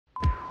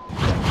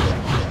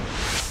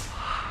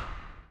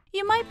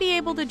You might be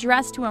able to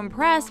dress to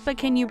impress, but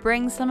can you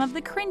bring some of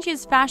the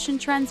cringe's fashion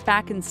trends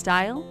back in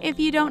style? If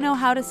you don't know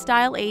how to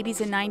style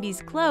 80s and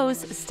 90s clothes,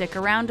 stick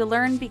around to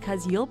learn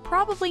because you'll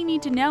probably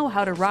need to know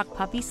how to rock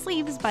puffy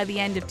sleeves by the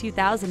end of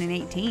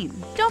 2018.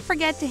 Don't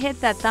forget to hit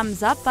that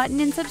thumbs up button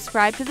and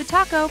subscribe to the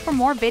taco for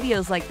more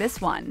videos like this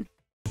one.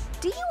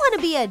 Do you want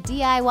to be a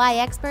DIY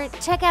expert?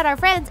 Check out our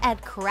friends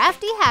at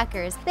Crafty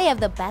Hackers. They have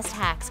the best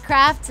hacks,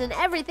 crafts, and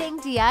everything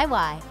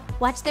DIY.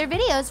 Watch their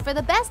videos for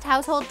the best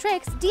household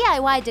tricks,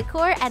 DIY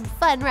decor, and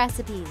fun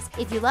recipes.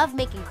 If you love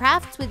making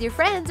crafts with your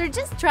friends or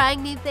just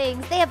trying new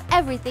things, they have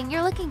everything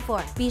you're looking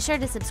for. Be sure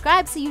to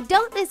subscribe so you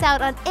don't miss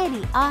out on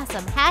any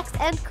awesome hacks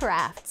and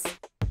crafts.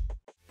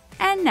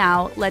 And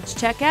now, let's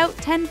check out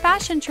 10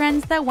 fashion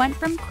trends that went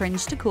from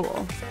cringe to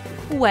cool.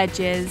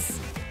 Wedges.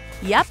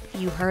 Yep,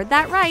 you heard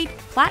that right.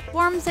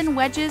 Platforms and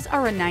wedges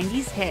are a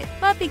 90s hit,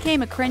 but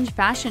became a cringe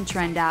fashion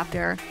trend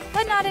after.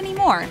 But not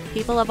anymore.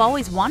 People have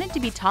always wanted to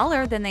be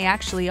taller than they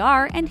actually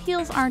are, and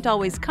heels aren't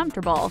always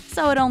comfortable,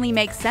 so it only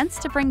makes sense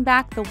to bring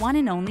back the one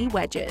and only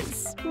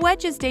wedges.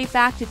 Wedges date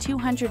back to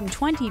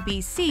 220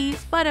 BC,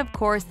 but of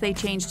course they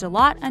changed a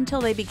lot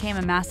until they became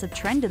a massive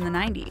trend in the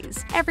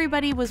 90s.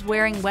 Everybody was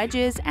wearing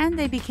wedges, and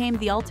they became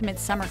the ultimate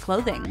summer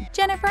clothing.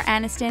 Jennifer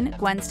Aniston,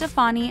 Gwen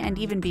Stefani, and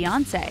even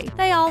Beyonce,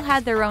 they all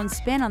had their own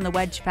spin on the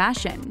wedge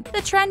fashion.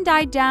 The trend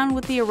died down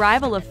with the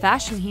arrival of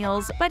fashion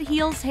heels, but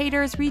heels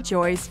haters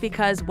rejoice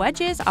because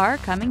wedges are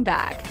coming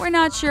back. We're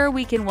not sure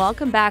we can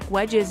welcome back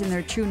wedges in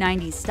their true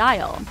 90s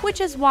style,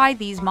 which is why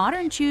these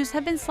modern shoes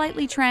have been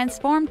slightly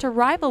transformed to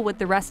rival with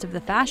the rest of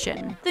the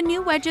fashion. The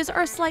new wedges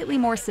are slightly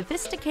more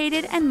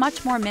sophisticated and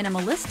much more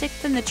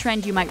minimalistic than the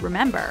trend you might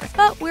remember,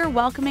 but we're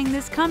welcoming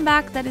this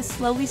comeback that is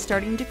slowly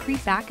starting to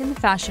creep back in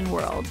the fashion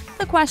world.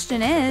 The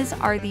question is,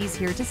 are these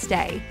here to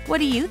stay? What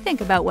do you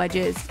think about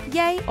wedges?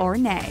 Yay or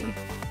nay?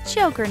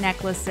 Choker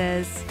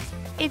necklaces.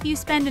 If you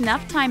spend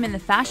enough time in the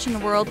fashion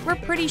world, we're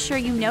pretty sure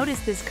you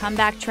noticed this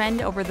comeback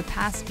trend over the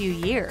past few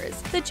years.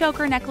 The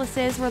choker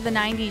necklaces were the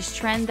 90s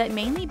trend that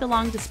mainly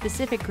belonged to a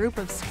specific group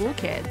of school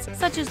kids,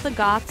 such as the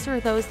goths or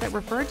those that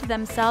referred to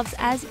themselves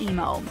as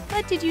emo.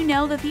 But did you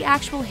know that the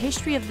actual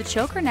history of the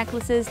choker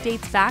necklaces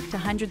dates back to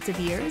hundreds of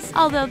years?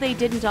 Although they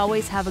didn't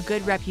always have a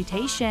good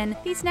reputation,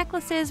 these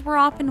necklaces were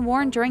often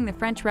worn during the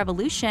French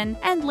Revolution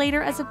and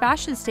later as a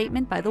fashion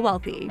statement by the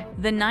wealthy.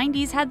 The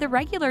 90s had the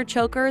regular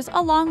chokers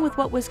along with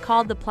what was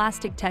called the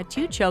plastic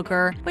tattoo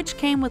choker, which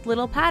came with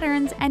little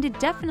patterns, and it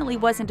definitely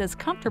wasn't as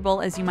comfortable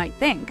as you might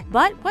think.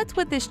 But what's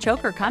with this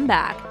choker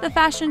comeback? The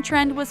fashion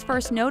trend was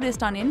first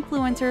noticed on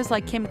influencers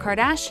like Kim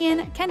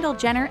Kardashian, Kendall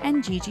Jenner,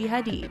 and Gigi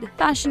Hadid.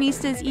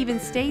 Fashionistas even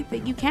state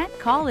that you can't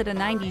call it a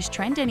 90s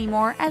trend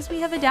anymore as we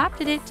have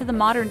adapted it to the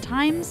modern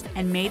times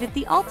and made it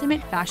the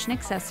ultimate fashion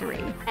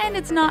accessory. And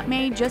it's not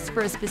made just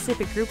for a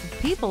specific group of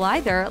people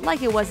either,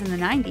 like it was in the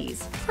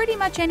 90s. Pretty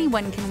much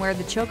anyone can wear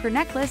the choker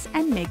necklace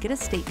and make it a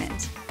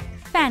statement.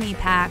 Fanny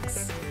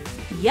packs.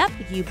 Yep,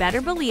 you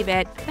better believe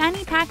it.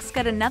 Fanny packs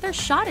got another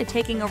shot at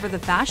taking over the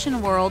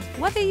fashion world,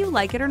 whether you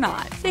like it or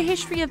not. The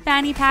history of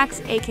fanny packs,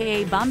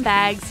 aka bum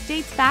bags,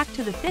 dates back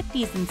to the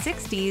 50s and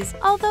 60s,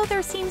 although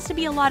there seems to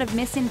be a lot of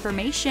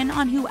misinformation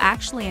on who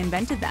actually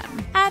invented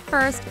them. At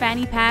first,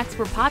 fanny packs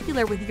were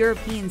popular with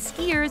European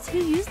skiers who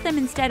used them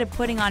instead of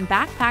putting on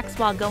backpacks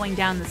while going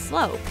down the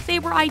slope. They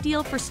were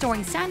ideal for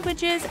storing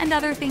sandwiches and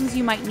other things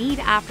you might need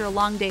after a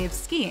long day of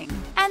skiing.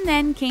 And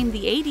then came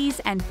the 80s,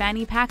 and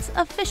fanny packs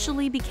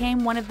officially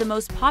became one of the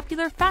most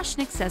popular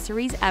fashion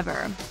accessories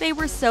ever. They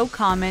were so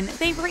common,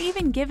 they were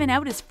even given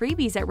out as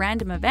freebies at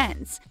random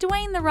events.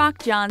 Dwayne "The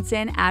Rock"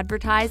 Johnson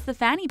advertised the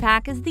fanny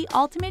pack as the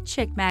ultimate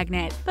chick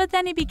magnet, but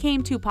then it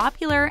became too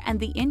popular and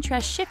the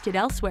interest shifted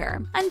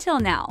elsewhere. Until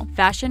now,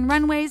 fashion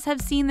runways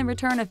have seen the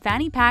return of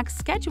fanny packs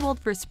scheduled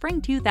for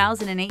spring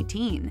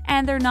 2018.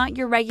 And they're not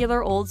your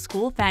regular old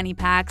school fanny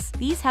packs.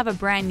 These have a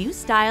brand new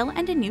style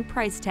and a new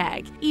price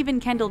tag. Even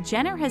Kendall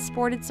Jenner has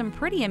sported some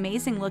pretty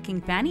amazing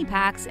looking fanny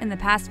packs in the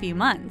past few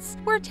months.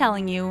 We're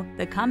telling you,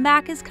 the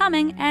comeback is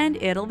coming and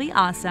it'll be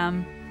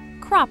awesome.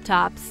 Crop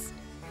tops.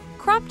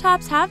 Crop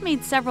tops have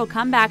made several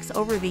comebacks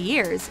over the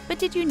years, but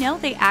did you know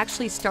they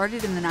actually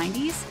started in the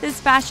 90s?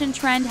 This fashion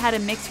trend had a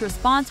mixed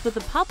response with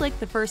the public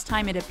the first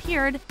time it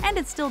appeared, and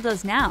it still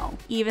does now,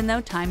 even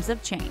though times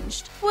have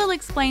changed. We'll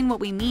explain what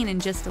we mean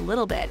in just a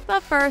little bit,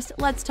 but first,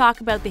 let's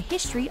talk about the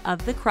history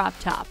of the crop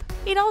top.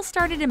 It all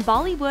started in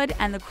Bollywood,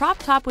 and the crop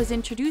top was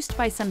introduced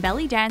by some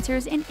belly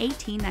dancers in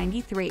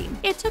 1893.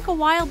 It took a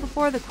while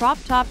before the crop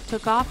top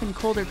took off in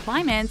colder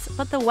climates,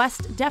 but the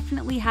West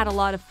definitely had a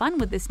lot of fun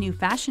with this new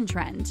fashion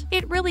trend.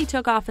 It really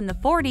took off in the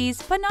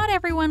 40s, but not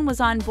everyone was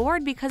on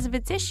board because of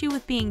its issue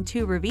with being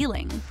too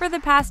revealing. For the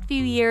past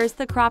few years,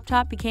 the crop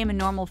top became a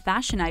normal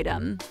fashion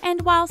item.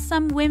 And while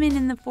some women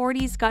in the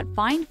 40s got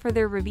fined for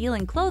their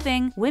revealing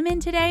clothing,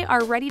 women today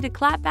are ready to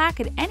clap back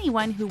at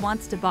anyone who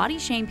wants to body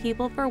shame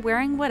people for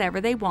wearing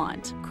whatever they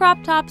want.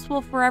 Crop tops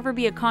will forever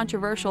be a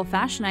controversial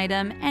fashion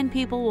item, and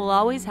people will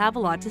always have a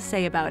lot to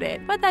say about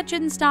it. But that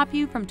shouldn't stop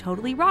you from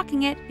totally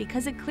rocking it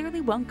because it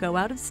clearly won't go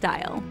out of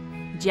style.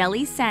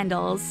 Jelly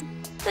sandals.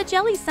 The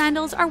jelly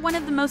sandals are one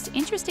of the most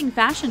interesting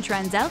fashion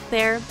trends out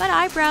there, but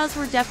eyebrows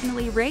were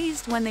definitely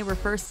raised when they were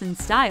first in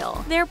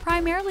style. They're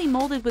primarily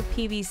molded with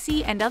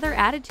PVC and other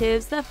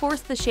additives that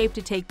force the shape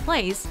to take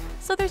place,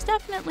 so there's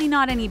definitely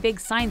not any big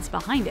science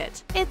behind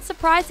it. It's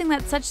surprising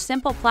that such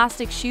simple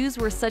plastic shoes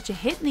were such a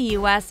hit in the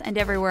US and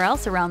everywhere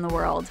else around the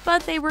world,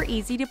 but they were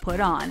easy to put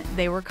on,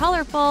 they were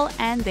colorful,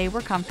 and they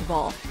were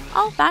comfortable.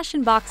 All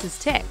fashion boxes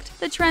ticked.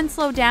 The trend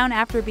slowed down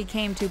after it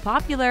became too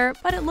popular,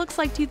 but it looks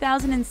like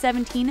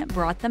 2017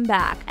 brought them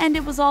back, and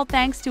it was all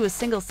thanks to a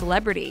single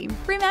celebrity.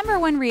 Remember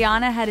when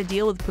Rihanna had a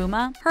deal with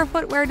Puma? Her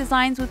footwear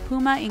designs with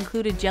Puma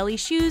included jelly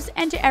shoes,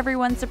 and to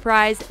everyone's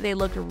surprise, they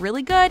looked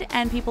really good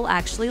and people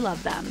actually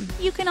loved them.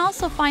 You can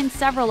also find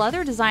several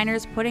other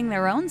designers putting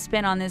their own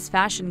spin on this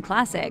fashion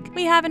classic.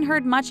 We haven't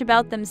heard much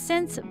about them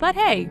since, but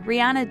hey,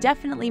 Rihanna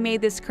definitely made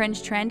this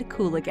cringe trend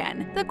cool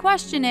again. The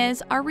question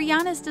is, are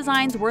Rihanna's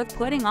designs worth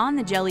putting on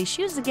the jelly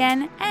shoes again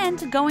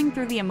and going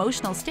through the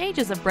emotional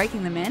stages of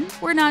breaking them in?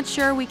 We're not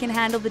sure we can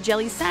handle the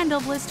jelly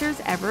sandal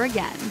blisters ever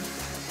again.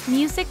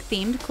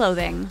 Music-themed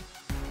clothing.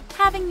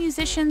 Having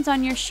musicians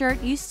on your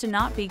shirt used to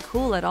not be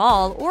cool at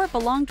all or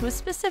belong to a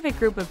specific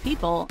group of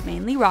people,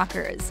 mainly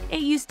rockers. It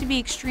used to be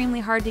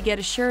extremely hard to get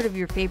a shirt of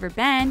your favorite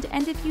band,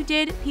 and if you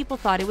did, people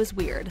thought it was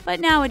weird.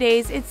 But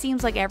nowadays, it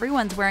seems like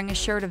everyone's wearing a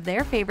shirt of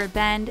their favorite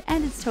band,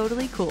 and it's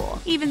totally cool.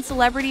 Even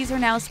celebrities are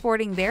now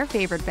sporting their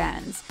favorite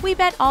bands. We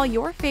bet all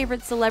your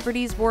favorite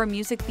celebrities wore a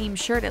music-themed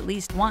shirt at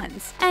least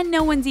once, and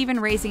no one's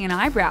even raising an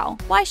eyebrow.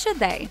 Why should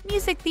they?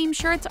 Music-themed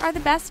shirts are the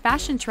best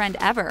fashion trend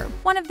ever.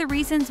 One of the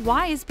reasons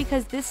why is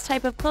because this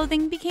type of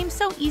clothing became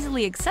so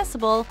easily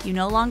accessible, you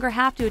no longer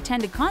have to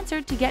attend a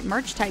concert to get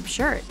merch-type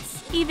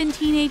shirts. Even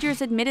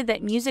teenagers admitted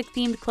that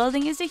music-themed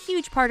clothing is a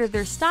huge part of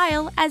their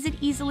style as it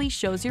easily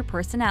shows your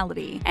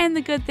personality. And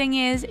the good thing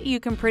is,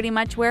 you can pretty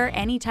much wear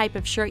any type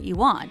of shirt you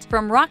want,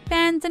 from rock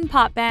bands and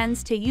pop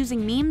bands to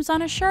using memes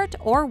on a shirt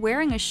or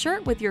wearing a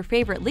shirt with your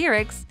favorite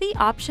lyrics. The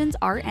options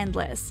are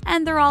endless,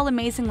 and they're all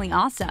amazingly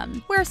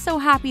awesome. We're so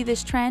happy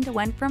this trend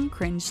went from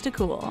cringe to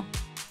cool.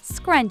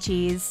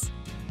 Scrunchies.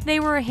 They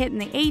were a hit in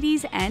the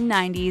 80s and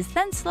 90s,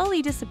 then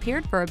slowly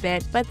disappeared for a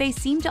bit, but they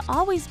seem to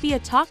always be a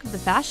talk of the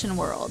fashion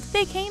world.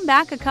 They came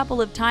back a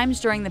couple of times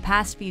during the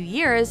past few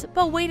years,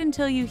 but wait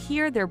until you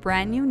hear their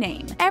brand new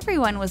name.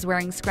 Everyone was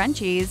wearing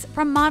scrunchies,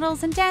 from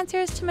models and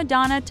dancers to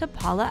Madonna to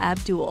Paula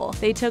Abdul.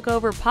 They took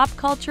over pop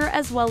culture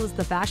as well as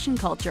the fashion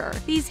culture.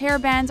 These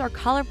hairbands are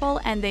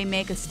colorful and they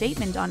make a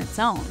statement on its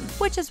own,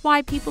 which is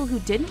why people who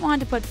didn't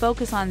want to put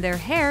focus on their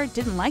hair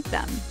didn't like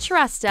them.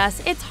 Trust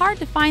us, it's hard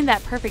to find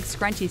that perfect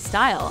scrunchie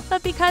style.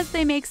 But because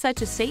they make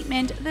such a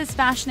statement, this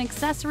fashion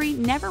accessory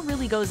never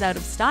really goes out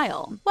of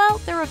style. Well,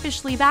 they're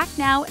officially back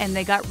now and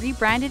they got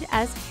rebranded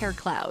as hair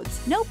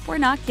clouds. Nope, we're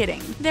not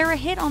kidding. They're a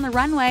hit on the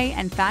runway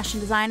and fashion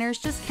designers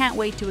just can't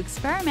wait to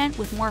experiment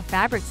with more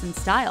fabrics and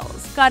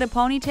styles. Got a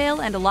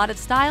ponytail and a lot of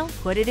style?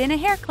 Put it in a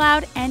hair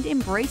cloud and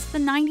embrace the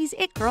 90s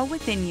it girl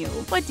within you.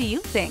 What do you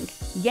think?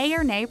 Yay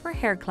or nay for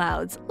hair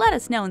clouds? Let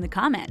us know in the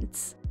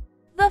comments.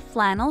 The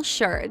flannel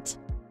shirt.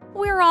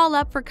 We're all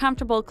up for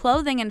comfortable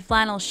clothing and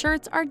flannel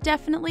shirts are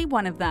definitely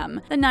one of them.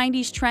 The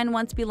 90s trend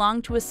once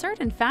belonged to a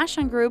certain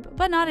fashion group,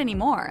 but not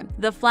anymore.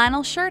 The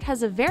flannel shirt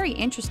has a very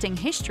interesting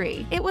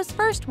history. It was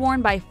first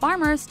worn by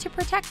farmers to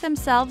protect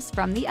themselves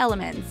from the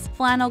elements.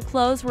 Flannel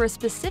clothes were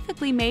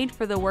specifically made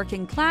for the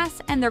working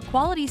class and their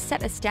quality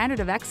set a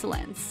standard of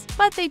excellence.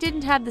 But they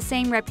didn't have the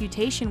same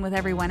reputation with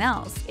everyone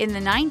else. In the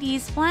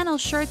 90s, flannel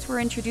shirts were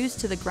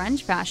introduced to the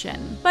grunge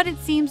fashion. But it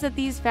seems that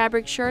these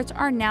fabric shirts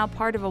are now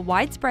part of a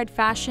widespread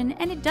fashion,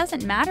 and it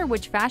doesn't matter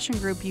which fashion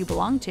group you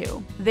belong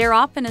to. They're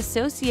often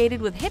associated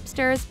with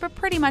hipsters, but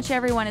pretty much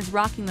everyone is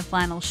rocking the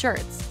flannel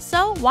shirts.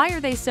 So why are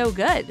they so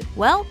good?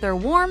 Well, they're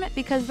warm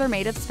because they're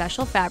made of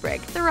special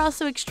fabric. They're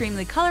also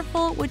extremely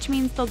colorful, which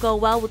means they'll go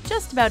well with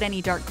just about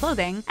any dark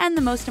clothing, and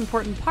the most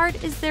important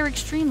part is they're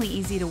extremely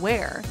easy to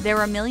wear. There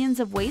are millions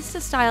of ways to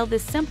style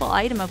this simple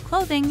item of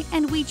clothing,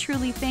 and we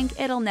truly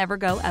think it'll never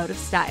go out of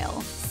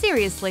style.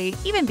 Seriously,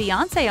 even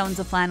Beyoncé owns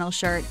a flannel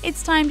shirt.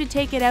 It's time to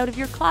take it out of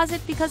your closet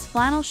because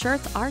flannel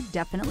shirts are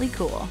definitely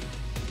cool.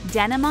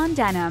 Denim on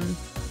denim.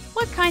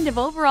 What kind of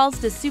overalls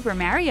does Super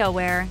Mario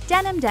wear?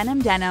 Denim,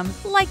 denim, denim.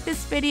 Like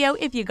this video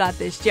if you got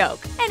this joke.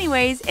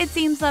 Anyways, it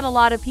seems that a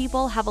lot of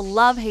people have a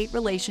love-hate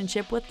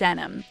relationship with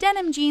denim.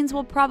 Denim jeans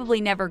will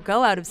probably never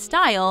go out of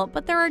style,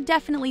 but there are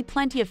definitely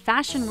plenty of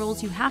fashion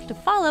rules you have to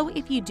follow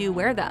if you do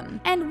wear them.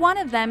 And one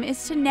of them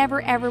is to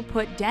never ever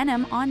put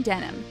denim on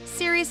denim.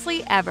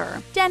 Seriously,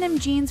 ever. Denim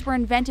jeans were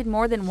invented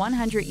more than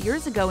 100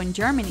 years ago in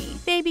Germany.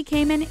 They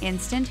became an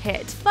instant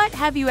hit. But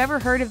have you ever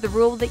heard of the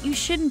rule that you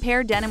shouldn't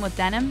pair denim with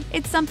denim?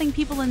 It's something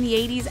something people in the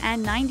 80s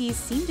and 90s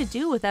seemed to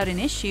do without an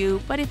issue,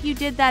 but if you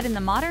did that in the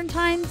modern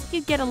times,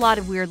 you'd get a lot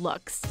of weird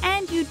looks.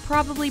 And you'd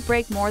probably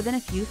break more than a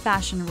few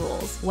fashion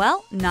rules.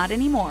 Well, not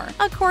anymore.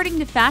 According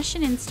to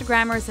fashion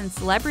Instagrammers and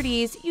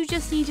celebrities, you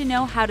just need to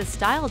know how to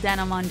style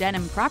denim on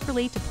denim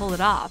properly to pull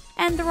it off.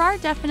 And there are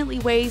definitely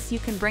ways you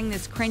can bring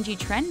this cringy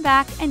trend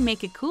back and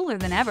make it cooler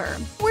than ever.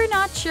 We're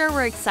not sure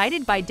we're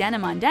excited by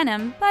denim on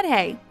denim, but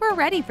hey, we're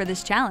ready for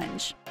this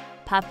challenge.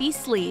 Puffy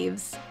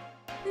sleeves.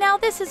 Now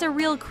this is a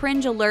real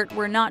cringe alert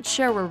we're not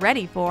sure we're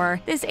ready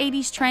for. This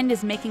 80s trend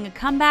is making a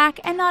comeback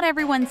and not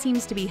everyone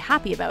seems to be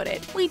happy about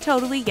it. We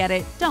totally get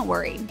it, don't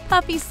worry.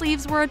 Puffy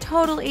sleeves were a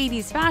total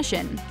 80s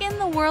fashion. In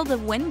the world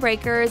of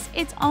windbreakers,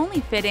 it's only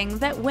fitting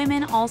that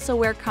women also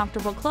wear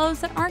comfortable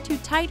clothes that aren't too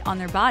tight on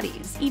their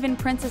bodies. Even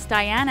Princess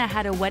Diana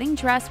had a wedding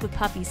dress with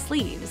puffy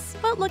sleeves.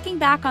 But looking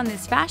back on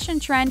this fashion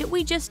trend,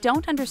 we just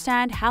don't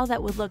understand how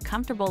that would look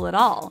comfortable at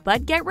all.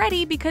 But get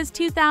ready because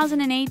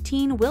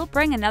 2018 will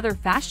bring another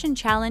fashion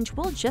challenge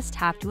we'll just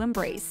have to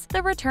embrace: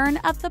 the return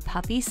of the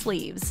puffy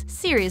sleeves.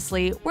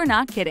 Seriously, we're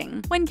not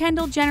kidding. When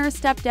Kendall Jenner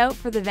stepped out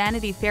for the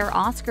Vanity Fair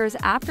Oscars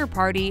after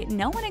party,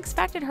 no one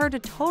expected her to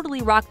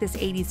totally rock this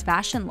 80s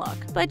fashion look.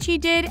 But she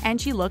did, and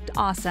she looked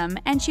awesome,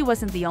 and she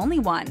wasn't the only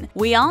one.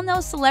 We all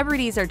know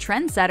celebrities are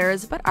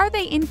trendsetters, but are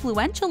they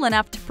influential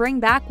enough to bring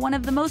back one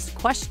of the most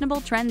questionable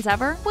trends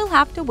ever? We'll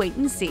have to wait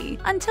and see.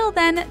 Until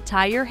then,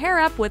 tie your hair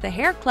up with a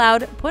hair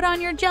cloud, put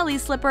on your jelly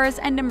slippers,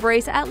 and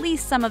embrace at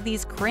least some of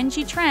these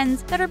cringy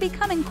trends that are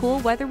becoming cool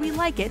whether we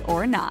like it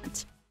or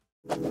not.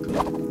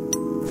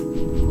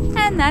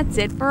 And that's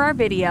it for our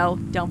video.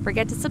 Don't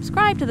forget to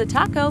subscribe to The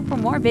Taco for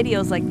more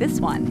videos like this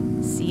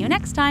one. See you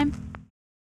next time!